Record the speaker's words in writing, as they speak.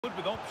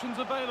With options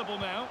available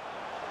now.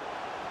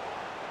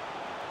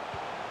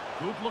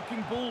 Good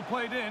looking ball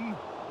played in.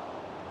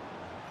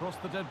 Across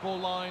the dead ball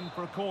line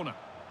for a corner.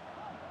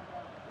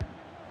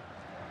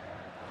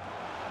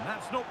 And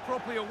that's not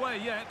properly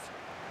away yet.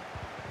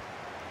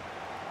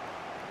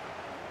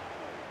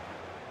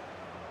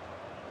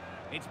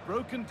 It's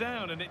broken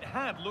down and it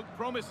had looked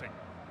promising.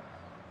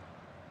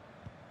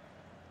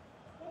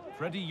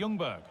 Freddie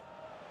Ljungberg.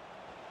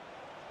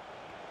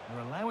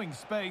 They're allowing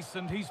space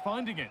and he's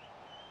finding it.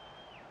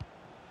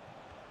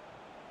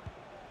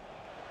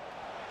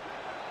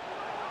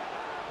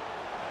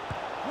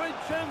 Great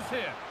chance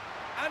here.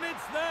 And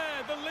it's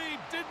there. The lead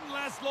didn't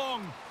last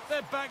long.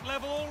 They're back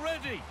level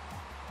already.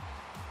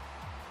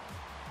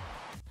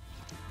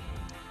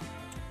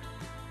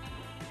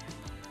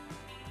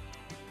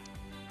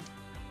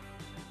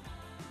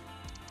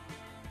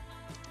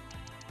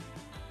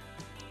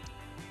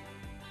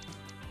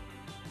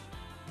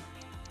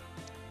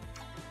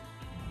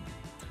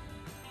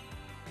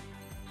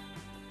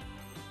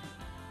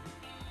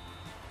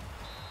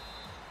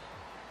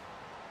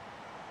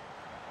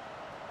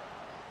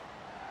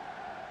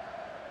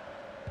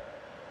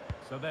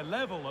 So they're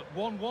level at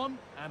 1-1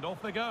 and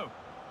off they go.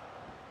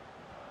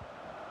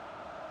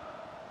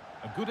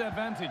 A good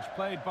advantage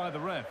played by the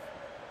ref.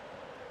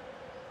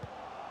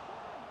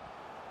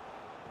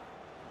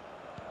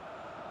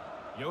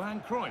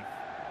 Johan Cruyff.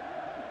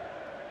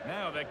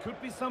 Now there could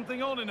be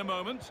something on in a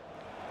moment,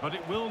 but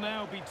it will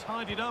now be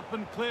tidied up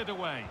and cleared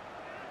away.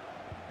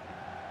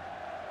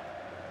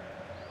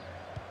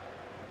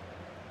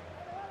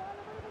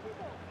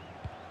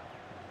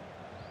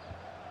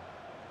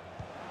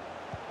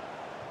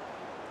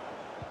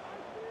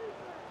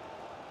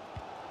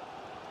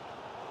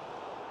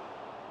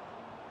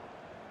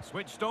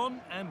 Switched on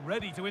and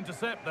ready to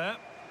intercept there.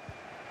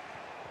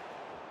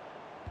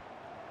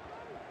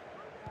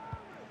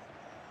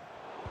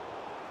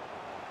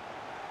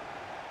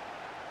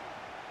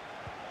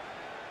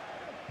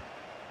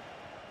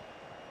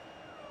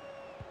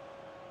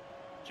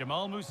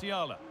 Jamal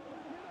Musiala.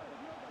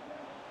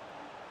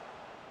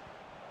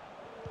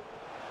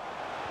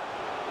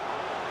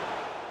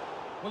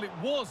 Well, it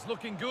was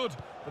looking good,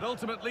 but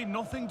ultimately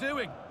nothing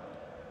doing.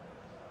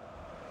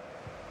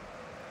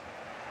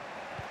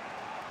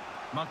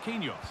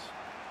 Marquinhos.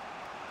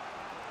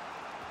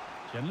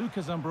 Gianluca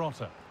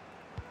Zambrotta.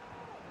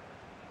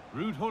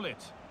 Ruud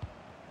Gullit.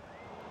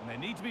 And they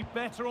need to be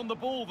better on the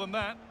ball than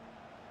that.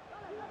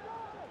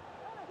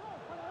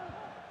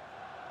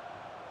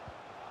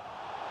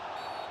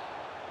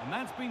 And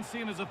that's been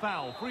seen as a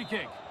foul. Free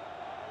kick.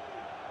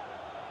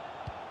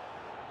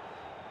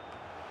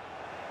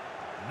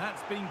 And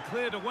that's been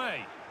cleared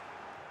away.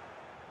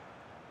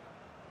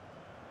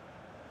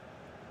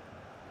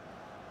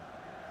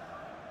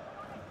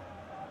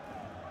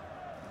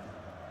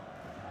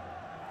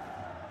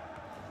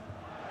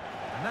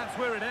 And that's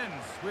where it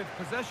ends, with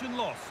possession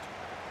lost.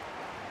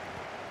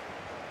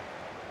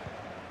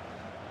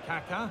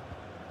 Kaka.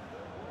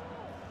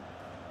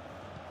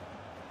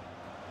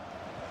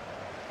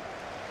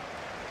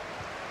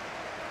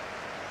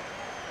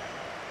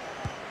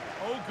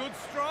 Oh, good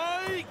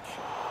strike!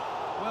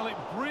 Well, it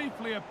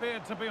briefly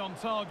appeared to be on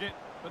target,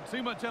 but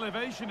too much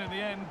elevation in the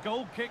end.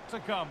 Goal kick to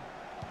come.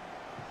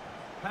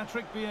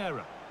 Patrick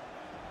Vieira.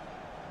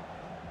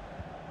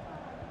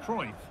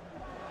 Cruyff.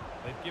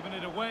 They've given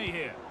it away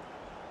here.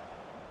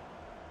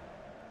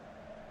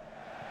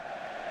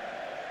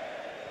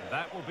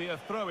 That will be a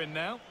throw-in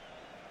now.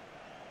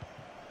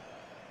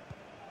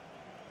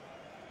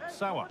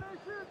 Sawa.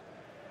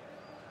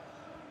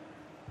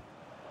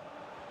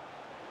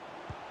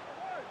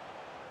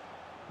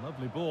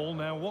 Lovely ball.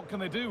 Now, what can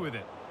they do with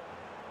it?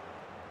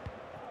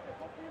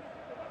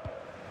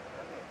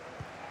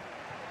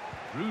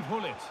 Ruud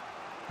Gullit.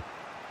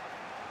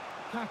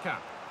 Kaka.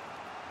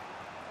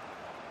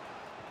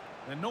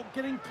 They're not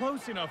getting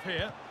close enough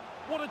here.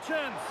 What a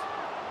chance.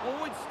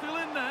 Oh, it's still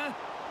in there.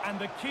 And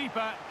the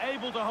keeper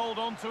able to hold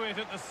on to it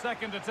at the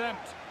second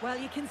attempt. Well,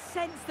 you can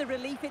sense the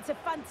relief. It's a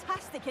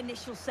fantastic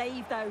initial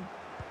save, though.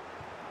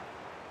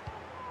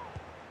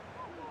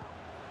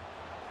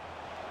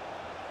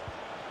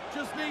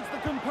 Just needs the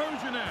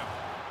composure now.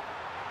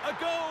 A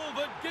goal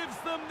that gives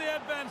them the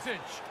advantage.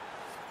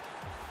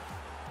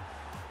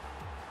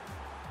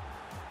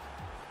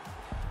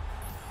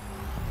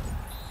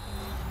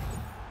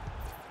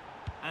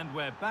 And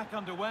we're back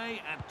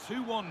underway at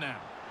 2-1 now.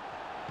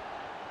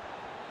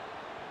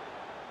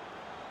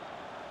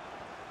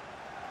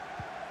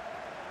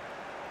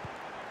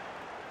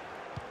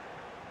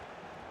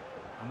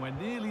 And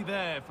we're nearly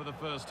there for the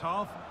first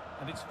half,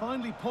 and it's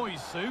finally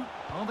poised, Sue.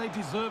 Are they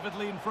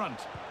deservedly in front?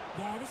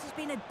 Yeah, this has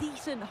been a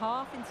decent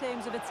half in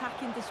terms of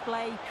attacking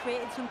display,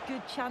 created some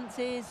good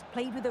chances,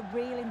 played with a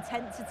real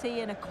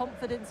intensity and a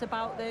confidence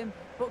about them,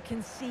 but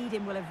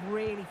conceding will have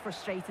really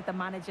frustrated the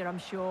manager, I'm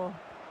sure.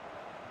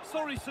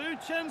 Sorry, Sue,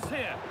 chance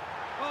here.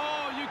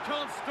 Oh, you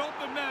can't stop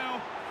them now.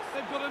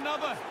 They've got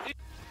another.